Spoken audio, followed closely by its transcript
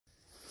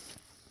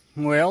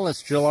Well,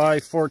 it's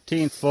July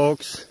 14th,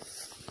 folks,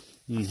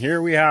 and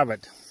here we have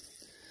it.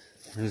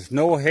 There's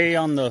no hay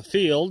on the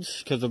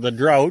fields because of the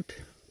drought.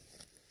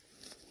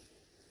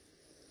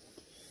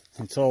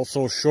 It's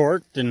also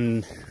short,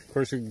 and of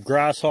course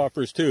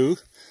grasshoppers too.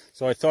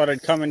 So I thought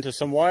I'd come into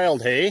some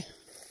wild hay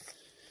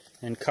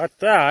and cut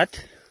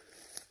that,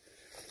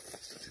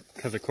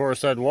 because of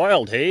course that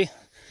wild hay,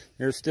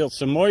 there's still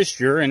some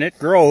moisture and it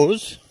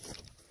grows,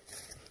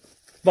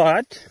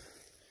 but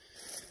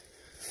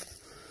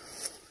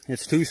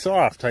it's too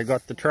soft. I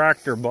got the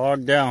tractor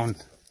bogged down.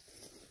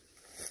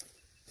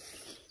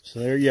 So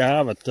there you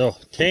have it. The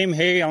tame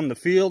hay on the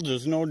fields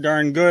is no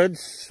darn good,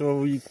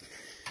 so you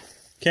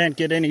can't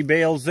get any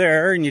bales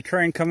there, and you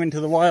try and come into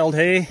the wild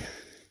hay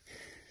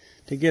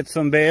to get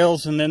some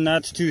bales, and then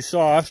that's too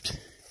soft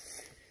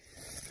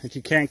that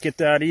you can't get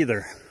that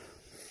either.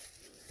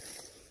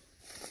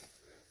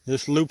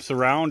 This loops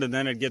around and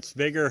then it gets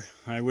bigger.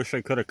 I wish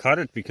I could have cut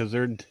it because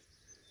it's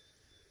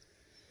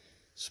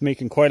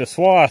making quite a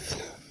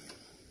swath.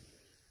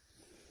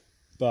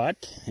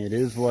 But it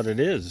is what it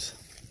is.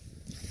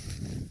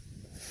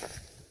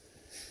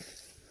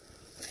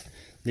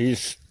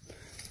 These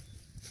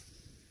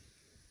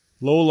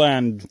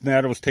lowland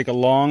meadows take a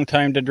long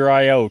time to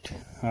dry out.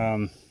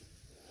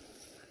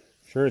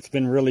 Sure, it's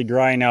been really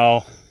dry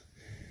now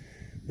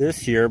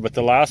this year, but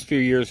the last few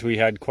years we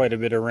had quite a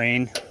bit of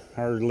rain.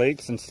 Our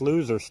lakes and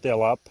sloughs are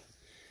still up,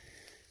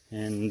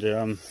 and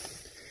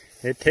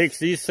it takes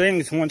these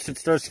things, once it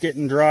starts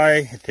getting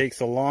dry, it takes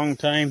a long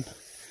time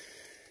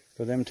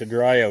for them to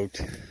dry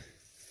out.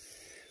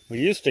 We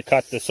used to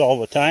cut this all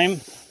the time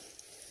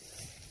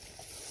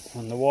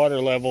when the water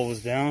level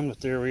was down,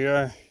 but there we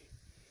are.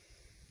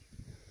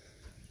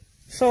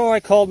 So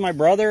I called my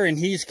brother, and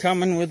he's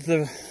coming with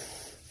the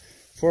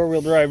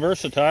four-wheel drive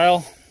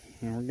Versatile,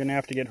 and we're gonna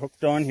have to get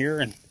hooked on here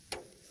and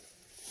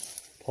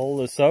pull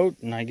this out,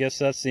 and I guess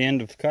that's the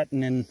end of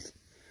cutting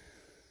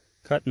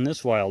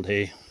this wild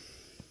hay.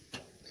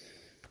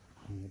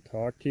 I'll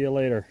talk to you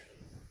later.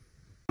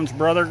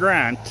 Brother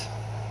Grant.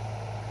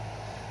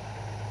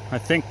 I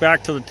think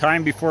back to the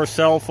time before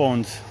cell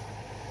phones.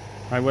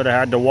 I would have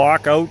had to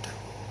walk out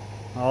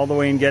all the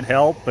way and get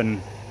help, and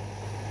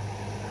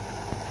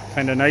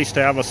kind of nice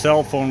to have a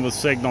cell phone with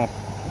signal.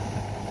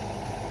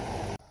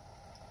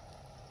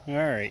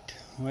 Alright,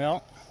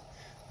 well,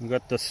 we've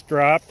got the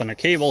strap and a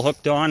cable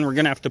hooked on. We're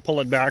going to have to pull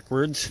it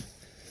backwards.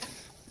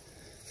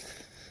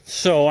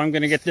 So I'm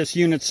going to get this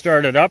unit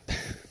started up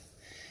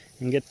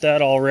and get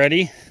that all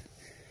ready.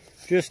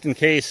 Just in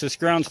case. This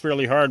ground's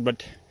fairly hard,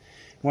 but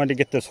I wanted to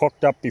get this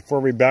hooked up before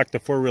we back the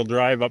four-wheel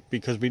drive up,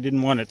 because we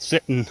didn't want it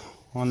sitting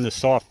on the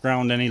soft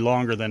ground any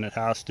longer than it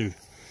has to,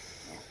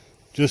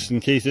 just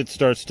in case it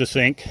starts to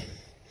sink.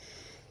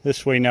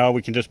 This way now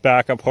we can just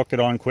back up, hook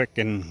it on quick,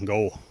 and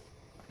go.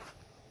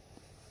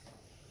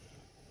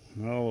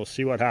 Well, we'll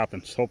see what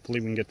happens. Hopefully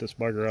we can get this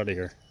bugger out of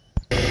here.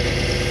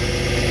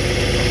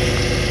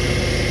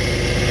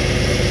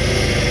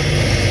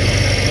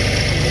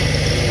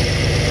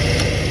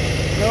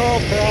 No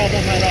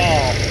problem at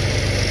all.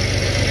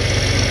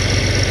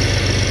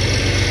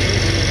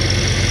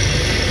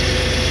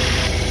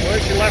 Well,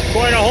 you left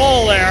quite a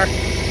hole there.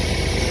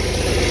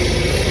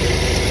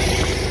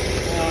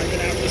 Now I'm going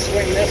to have to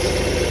swing this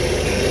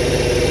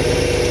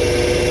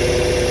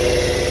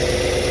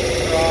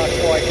across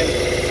so I can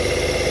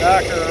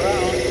back her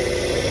around.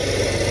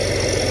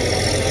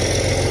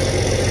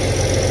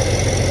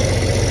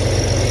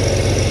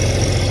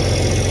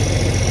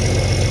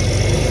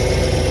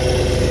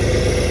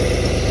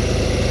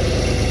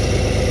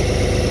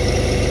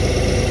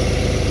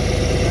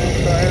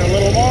 Try it a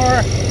little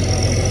more.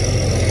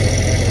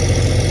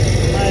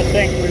 I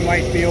think we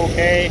might be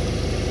okay.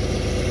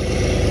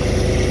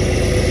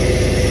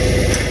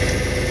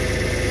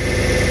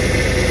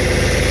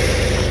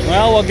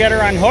 Well, we'll get her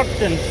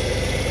unhooked and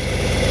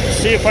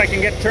see if I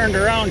can get turned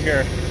around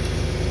here.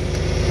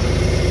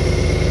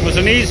 It was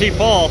an easy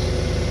pull.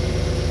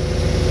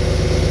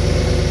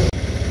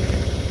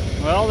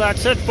 Well,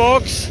 that's it,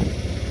 folks.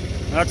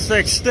 That's the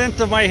extent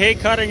of my hay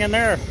cutting in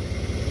there.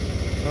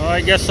 So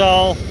I guess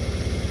I'll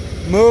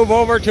move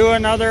over to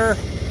another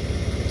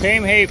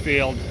tame hay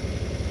field.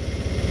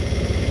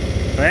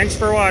 Thanks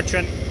for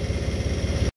watching.